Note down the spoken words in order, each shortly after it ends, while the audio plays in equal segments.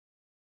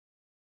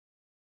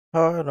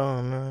Hard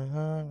on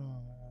the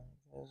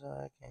 'cause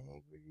I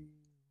can't breathe.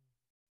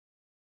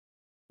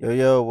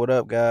 Yo, what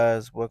up,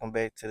 guys? Welcome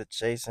back to the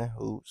Chasing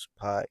Hoops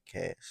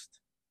podcast.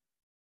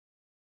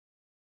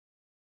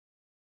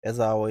 As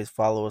always,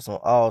 follow us on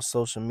all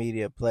social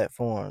media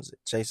platforms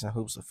at Chasing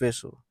Hoops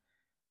Official.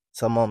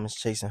 Some moments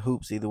chasing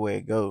hoops, either way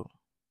it goes.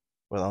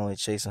 We're the only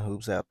chasing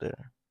hoops out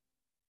there.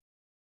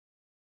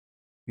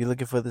 If you're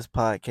looking for this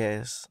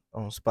podcast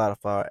on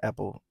Spotify or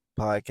Apple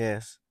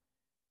Podcasts,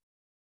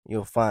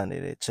 you'll find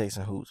it at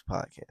Chasing Hoops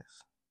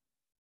Podcast.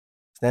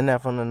 Stand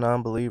out from the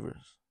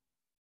non-believers.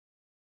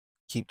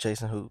 Keep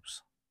chasing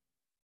hoops.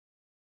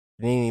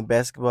 If you need any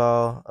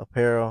basketball,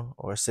 apparel,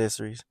 or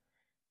accessories,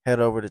 head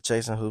over to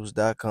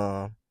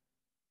chasinghoops.com.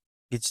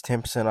 Get you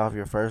 10% off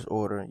your first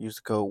order. Use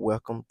the code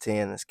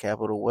WELCOME10. That's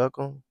capital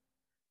WELCOME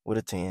with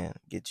a 10.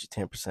 Get you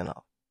 10%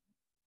 off.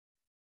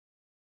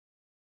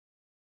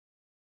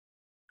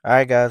 All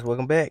right, guys,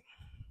 welcome back.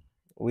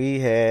 We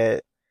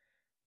had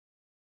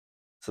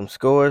some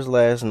scores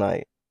last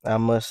night. I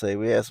must say,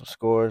 we had some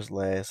scores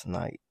last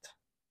night.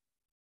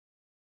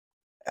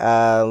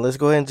 Let's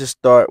go ahead and just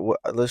start.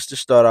 Let's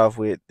just start off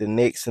with the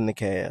Knicks and the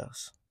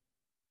Cavs.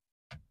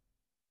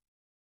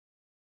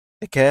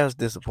 The Cavs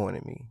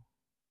disappointed me.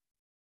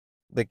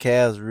 The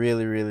Cavs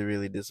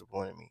really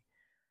disappointed me.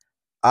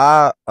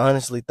 I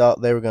honestly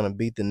thought they were gonna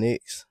beat the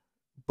Knicks,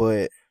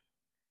 but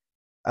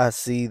I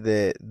see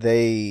that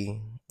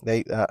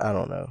I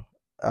don't know.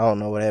 I don't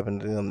know what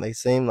happened to them. They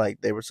seemed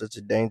like they were such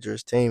a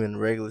dangerous team in the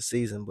regular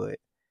season, but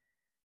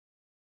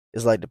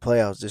it's like the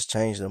playoffs just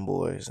changed them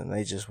boys, and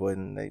they just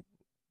wasn't.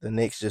 The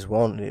Knicks just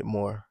wanted it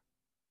more.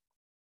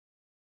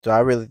 So I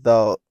really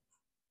thought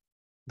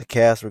the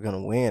Cavs were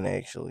gonna win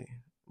actually,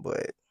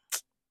 but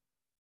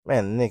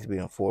man, the Knicks beat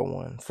them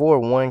 4-1.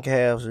 4-1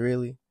 Cavs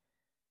really.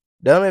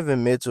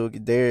 Donovan Mitchell,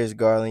 Darius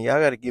Garland, y'all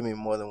got to give me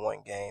more than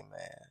one game,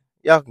 man.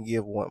 Y'all can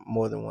give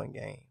more than one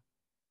game.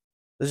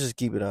 Let's just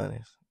keep it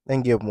honest. They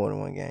can give more than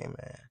one game,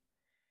 man.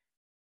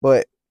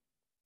 But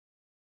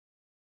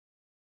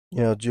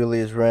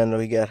Julius Randle,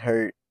 he got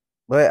hurt.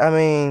 But I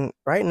mean,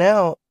 right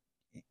now,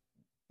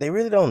 they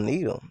really don't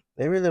need him.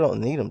 They really don't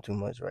need him too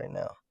much right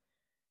now.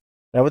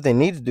 Now, what they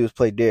need to do is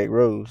play Derrick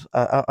Rose.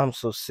 I'm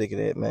so sick of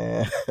that,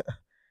 man.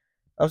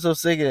 I'm so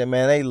sick of that,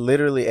 man. They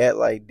literally act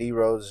like D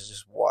Rose is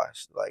just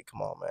washed. Like,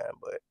 come on, man.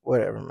 But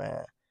whatever,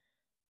 man.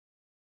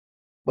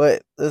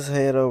 But let's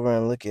head over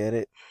and look at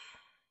it.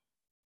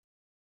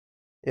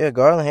 Yeah,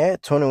 Garland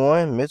had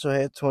 21, Mitchell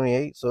had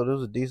 28, so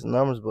those are decent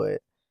numbers.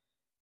 But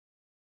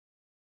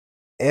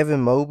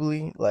Evan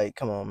Mobley, like,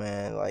 come on,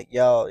 man. Like,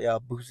 y'all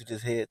boosted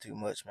his head too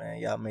much, man.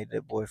 Y'all made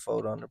that boy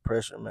fold under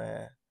pressure,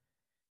 man.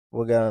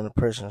 Boy got under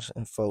pressure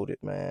and folded,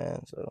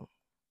 man. So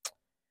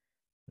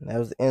that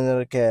was the end of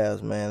the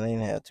Cavs, man. They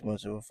didn't have too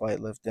much of a fight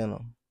left in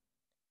them.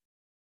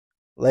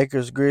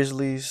 Lakers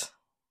Grizzlies.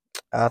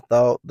 I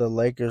thought the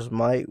Lakers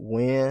might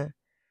win,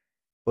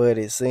 but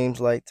it seems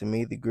like to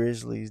me the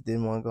Grizzlies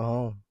didn't want to go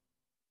home.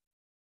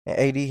 And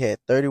AD had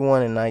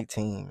 31 and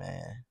 19,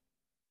 man.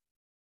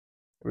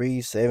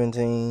 Reed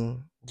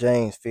 17,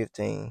 James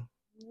 15.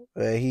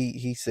 But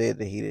he said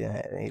that he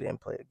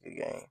didn't play a good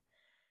game.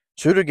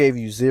 Shooter gave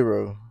you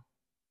 0.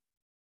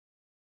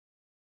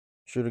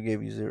 Shooter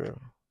gave you 0.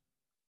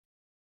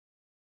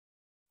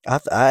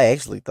 I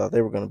actually thought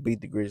they were gonna beat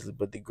the Grizzlies,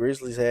 but the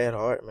Grizzlies had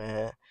heart,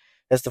 man.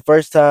 That's the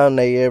first time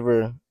they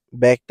ever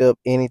backed up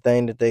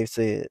anything that they've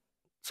said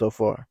so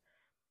far.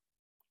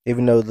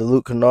 Even though the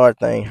Luke Kennard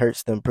thing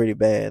hurts them pretty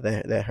bad,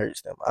 that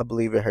hurts them. I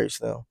believe it hurts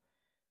them.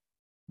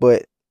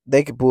 But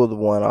they could pull the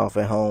one off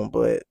at home,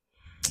 but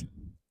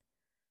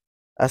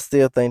I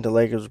still think the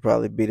Lakers will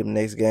probably beat them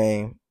next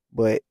game.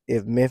 But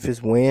if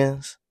Memphis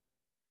wins,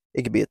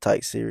 it could be a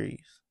tight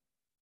series.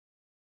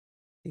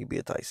 It could be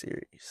a tight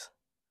series.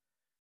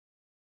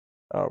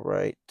 All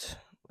right.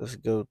 Let's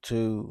go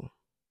to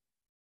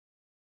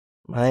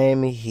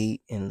Miami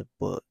Heat and the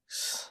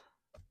Bucks.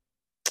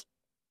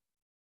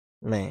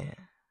 Man,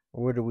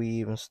 where do we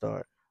even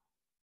start?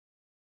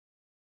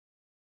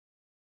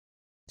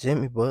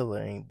 Jimmy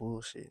Butler ain't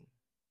bullshitting.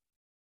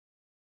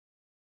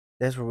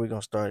 That's where we're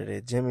gonna start it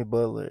at. Jimmy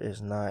Butler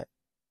is not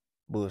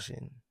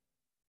bullshitting.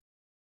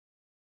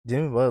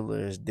 Jimmy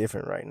Butler is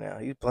different right now.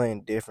 He's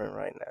playing different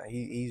right now.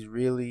 He's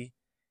really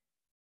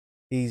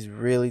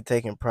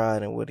taking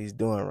pride in what he's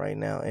doing right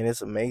now, and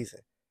it's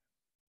amazing.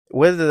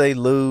 Whether they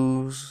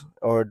lose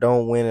or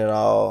don't win at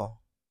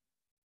all,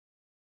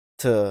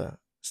 to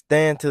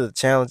stand to the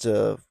challenge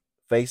of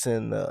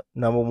facing the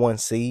number one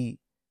seed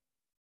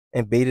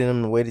and beating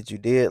them the way that you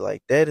did,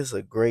 like that's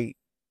a great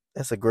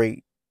that's a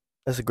great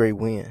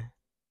win.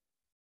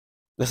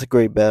 That's a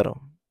great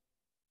battle.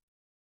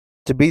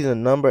 To be the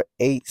number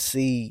 8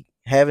 seed,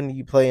 having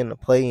you play in the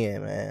play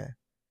in, man,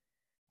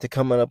 to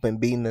coming up and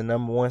beating the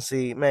number 1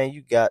 seed, man,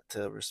 you got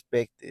to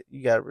respect it.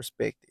 You gotta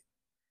respect it.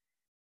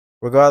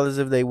 Regardless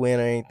if they win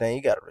or anything,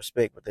 you gotta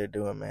respect what they're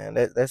doing, man.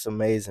 That's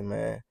amazing,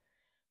 man.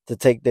 To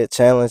take that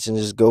challenge and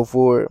just go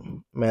for it,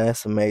 man,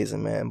 that's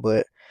amazing, man.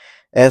 But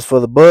as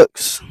for the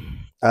Bucks,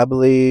 I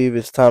believe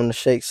it's time to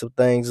shake some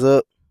things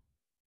up.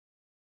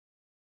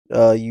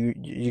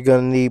 You're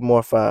gonna need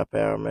more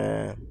firepower,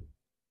 man.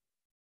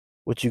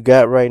 What you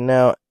got right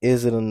now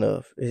isn't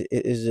enough.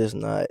 It's just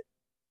not.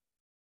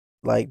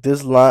 Like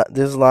this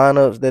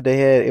lineups that they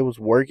had, it was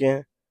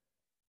working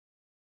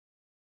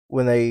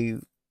when they,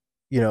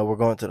 were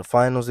going to the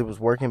finals. It was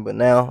working, but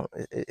now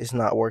it's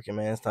not working,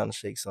 man. It's time to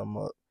shake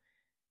something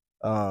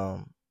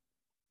up.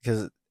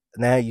 Because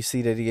now you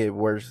see that it get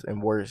worse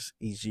and worse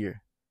each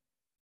year.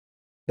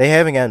 They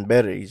haven't gotten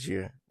better each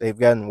year. They've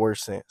gotten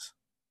worse since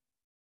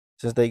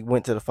they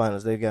went to the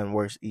finals. They've gotten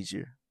worse each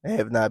year. They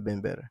have not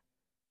been better,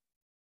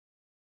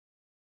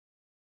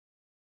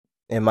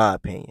 in my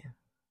opinion.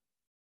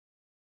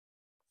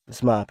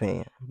 It's my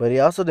opinion. But he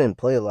also didn't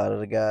play a lot of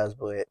the guys.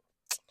 But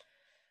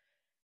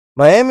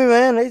Miami,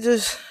 man,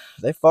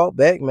 they fought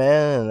back,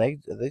 man, and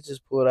they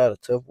just pulled out a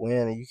tough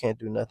win. And you can't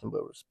do nothing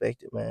but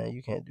respect it, man.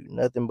 You can't do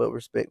nothing but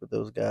respect what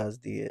those guys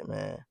did,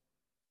 man.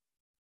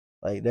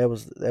 Like that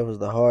was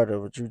the heart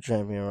of a true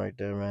champion right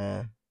there,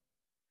 man.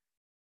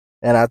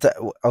 And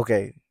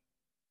okay,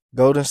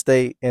 Golden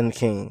State and the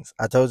Kings.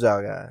 I told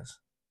y'all guys.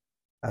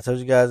 I told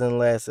you guys in the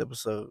last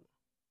episode.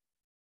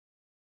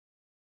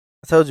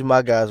 I told you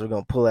my guys were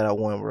gonna pull out a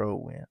one road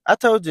win. I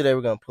told you they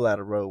were gonna pull out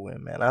a road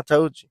win, man. I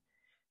told you.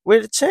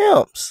 We're the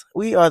champs.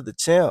 We are the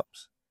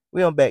champs.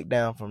 We don't back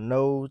down from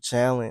no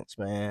challenge,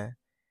 man.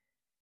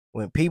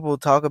 When people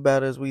talk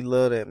about us, we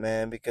love that,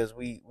 man, because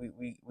we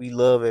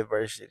love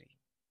adversity.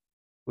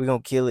 We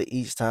gonna kill it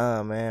each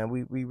time, man.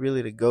 We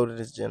really the go to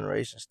this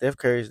generation. Steph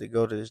Curry's the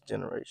go to this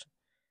generation.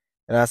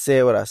 And I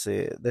said what I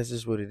said. That's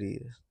just what it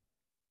is.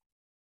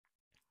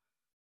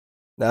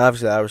 Now,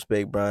 obviously, I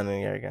respect Brian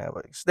and every guy,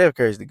 but Steph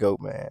Curry's the goat,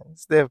 man.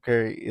 Steph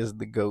Curry is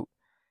the goat.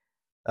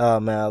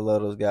 Oh man, I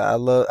love those guys.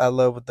 I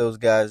love what those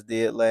guys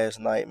did last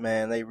night,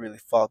 man. They really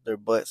fought their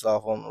butts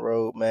off on the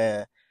road,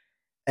 man,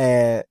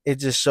 and it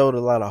just showed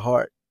a lot of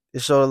heart.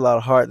 It showed a lot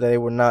of heart that they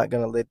were not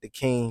gonna let the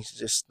Kings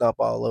just stomp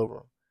all over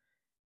them,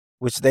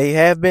 which they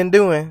have been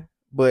doing.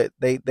 But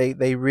they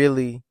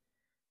really,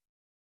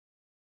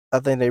 I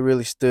think they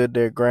really stood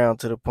their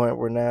ground to the point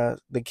where now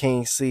the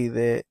Kings see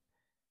that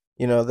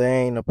there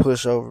ain't a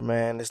pushover,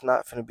 man. It's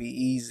not gonna be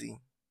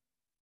easy.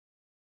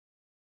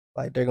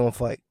 Like they're gonna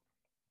fight.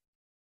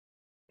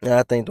 And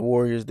I think the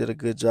Warriors did a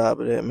good job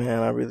of that,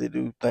 man. I really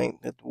do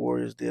think that the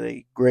Warriors did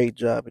a great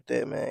job at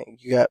that, man.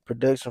 You got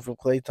production from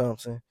Klay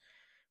Thompson,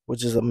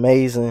 which is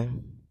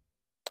amazing.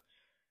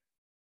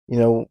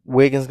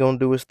 Wiggins gonna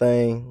do his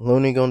thing.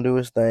 Looney gonna do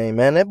his thing.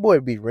 Man, that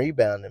boy be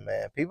rebounding,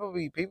 man. People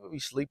be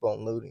sleep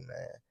on Looney,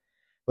 man.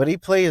 But he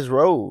play his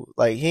role.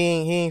 Like he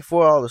ain't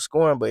for all the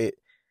scoring, but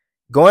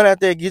going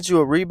out there get you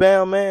a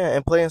rebound, man,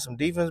 and playing some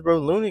defense, bro.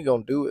 Looney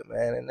gonna do it,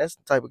 man. And that's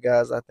the type of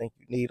guys I think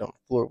you need on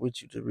the floor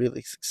with you to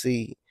really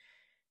succeed.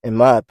 In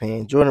my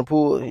opinion, Jordan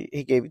Poole,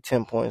 he gave you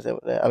 10 points.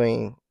 I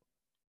mean,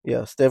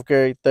 yeah, Steph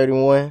Curry,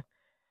 31.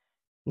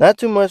 Not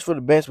too much for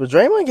the bench, but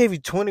Draymond gave you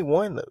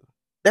 21, though.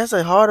 That's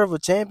a heart of a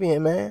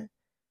champion, man.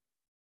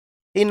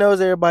 He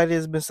knows everybody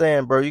has been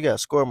saying, bro, you got to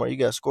score more. You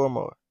got to score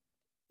more.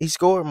 He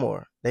scored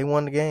more. They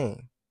won the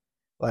game.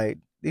 Like,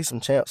 these some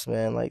champs,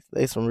 man. Like,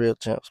 they some real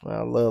champs, man.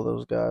 I love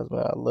those guys,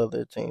 man. I love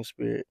their team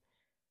spirit.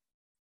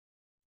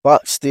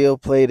 Fox still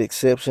played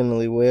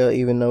exceptionally well,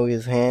 even though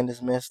his hand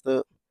is messed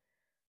up.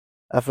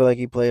 I feel like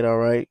he played all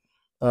right.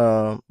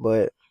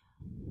 But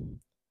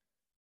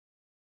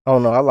I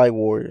don't know. I like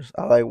Warriors.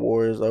 I like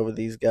Warriors over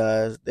these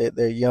guys.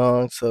 They're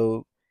young,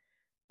 so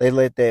they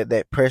let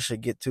that pressure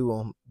get to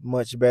them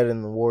much better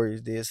than the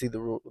Warriors did. See,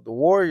 the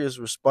Warriors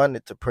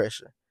responded to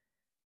pressure,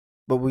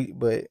 but we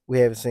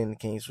haven't seen the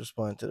Kings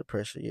respond to the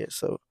pressure yet.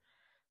 So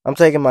I'm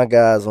taking my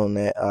guys on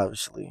that,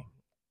 obviously,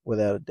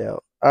 without a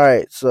doubt. All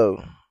right,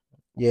 so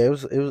yeah, it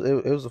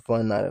was a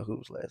fun night of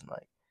hoops last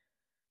night.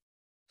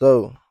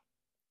 So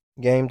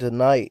game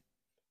tonight,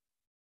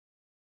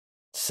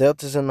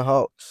 Celtics and the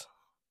Hawks.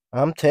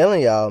 I'm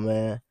telling y'all,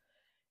 man,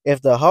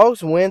 if the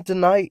Hawks win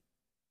tonight,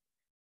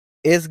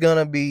 it's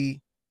gonna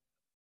be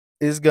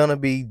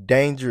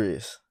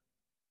dangerous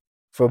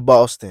for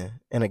Boston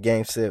in a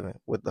game 7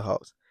 with the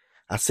Hawks.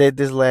 I said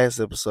this last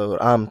episode.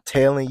 I'm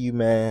telling you,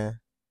 man,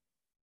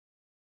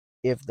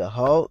 if the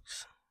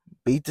Hawks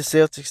beat the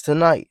Celtics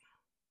tonight,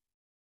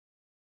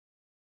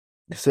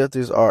 the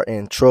Celtics are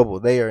in trouble.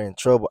 They are in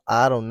trouble.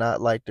 I do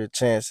not like their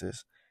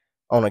chances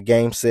on a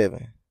game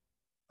 7.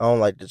 I don't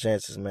like the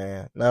chances,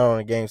 man. Not on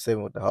a game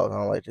 7 with the Hawks. I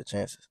don't like the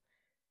chances.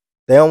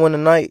 They don't win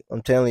tonight.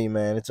 I'm telling you,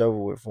 man, it's over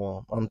with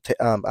for them.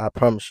 I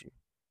promise you.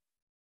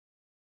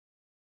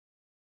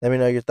 Let me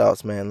know your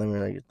thoughts, man. Let me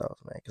know your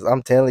thoughts, man. Because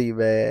I'm telling you,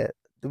 man,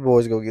 the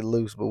boys gonna get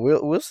loose. But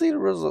we'll see the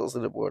results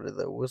of the border,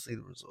 though. We'll see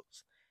the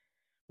results.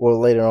 Well,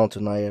 later on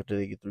tonight after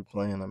they get through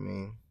playing. I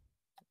mean,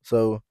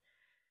 so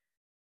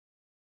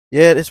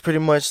yeah, it's pretty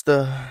much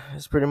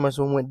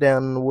what went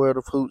down in the world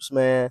of hoops,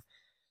 man.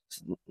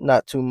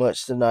 Not too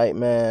much tonight,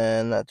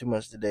 man. Not too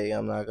much today.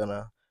 I'm not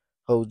gonna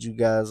hold you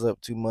guys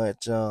up too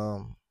much. Yeah,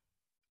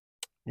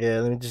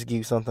 let me just give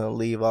you something to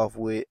leave off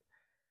with.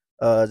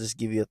 Just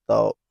give you a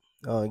thought.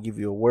 Give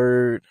you a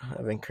word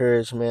of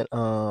encouragement.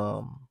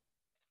 Let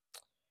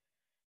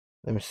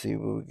me see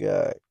what we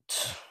got.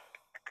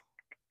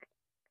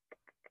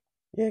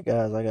 Yeah,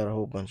 guys, I got a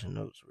whole bunch of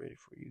notes ready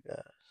for you guys.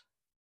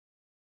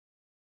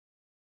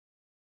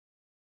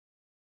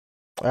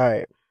 All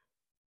right,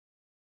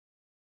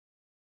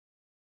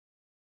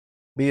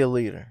 be a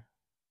leader.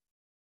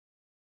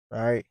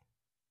 All right,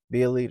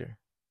 be a leader.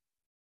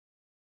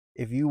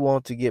 If you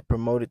want to get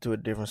promoted to a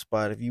different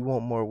spot, if you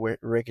want more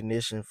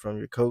recognition from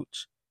your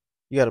coach,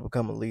 you got to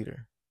become a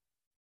leader.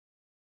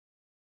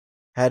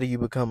 How do you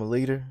become a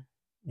leader?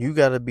 You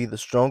got to be the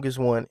strongest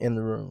one in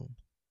the room.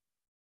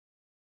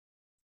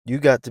 You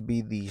got to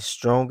be the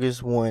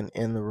strongest one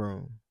in the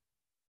room.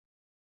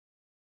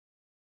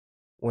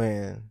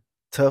 When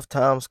tough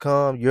times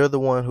come, you're the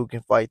one who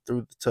can fight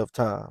through the tough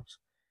times.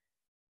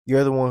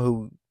 You're the one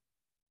who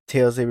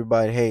tells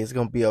everybody, hey, it's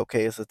going to be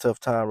okay. It's a tough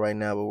time right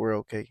now, but we're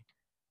okay.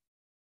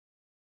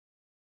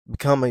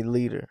 Become a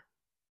leader.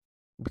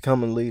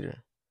 Become a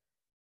leader.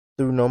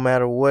 Through no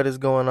matter what is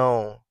going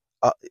on,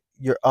 uh,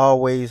 you're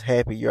always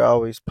happy. You're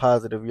always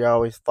positive. You're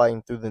always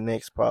fighting through the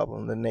next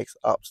problem, the next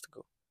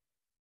obstacle.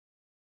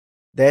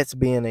 That's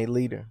being a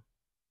leader.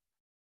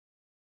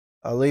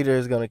 A leader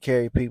is going to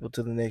carry people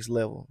to the next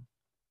level.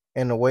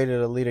 And the way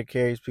that a leader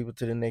carries people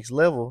to the next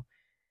level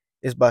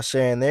is by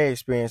sharing their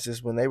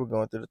experiences when they were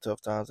going through the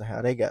tough times and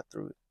how they got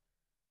through it.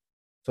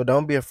 So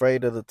don't be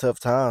afraid of the tough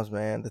times,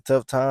 man. The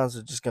tough times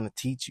are just going to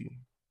teach you.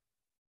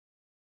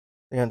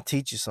 They're going to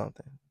teach you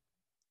something.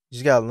 You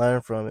just got to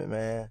learn from it,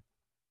 man.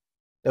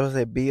 That was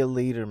it. Be a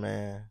leader,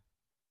 man.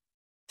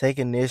 Take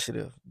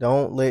initiative.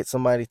 Don't let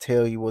somebody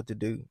tell you what to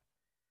do.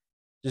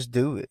 Just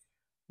do it.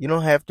 You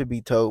don't have to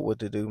be told what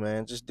to do,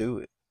 man. Just do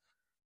it.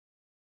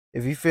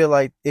 If you feel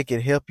like it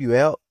could help you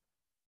out,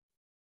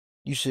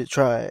 you should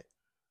try it.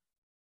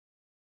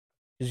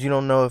 Because you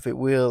don't know if it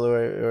will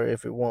or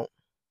if it won't.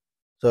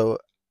 So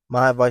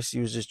my advice to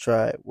you is just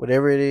try it.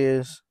 Whatever it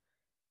is,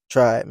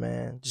 try it,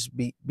 man. Just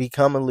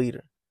become a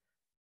leader.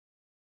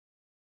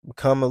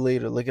 Become a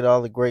leader. Look at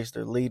all the greats.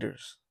 They're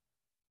leaders.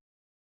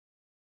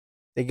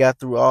 They got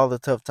through all the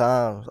tough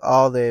times,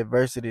 all the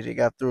adversity. They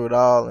got through it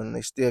all, and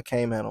they still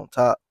came out on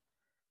top.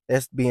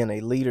 That's being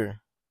a leader.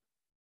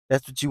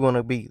 That's what you want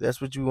to be. That's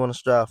what you want to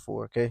strive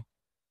for, okay?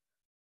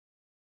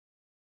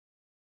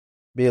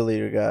 Be a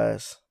leader,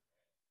 guys.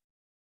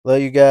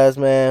 Love you guys,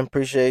 man.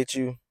 Appreciate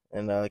you.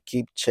 And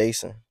keep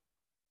chasing.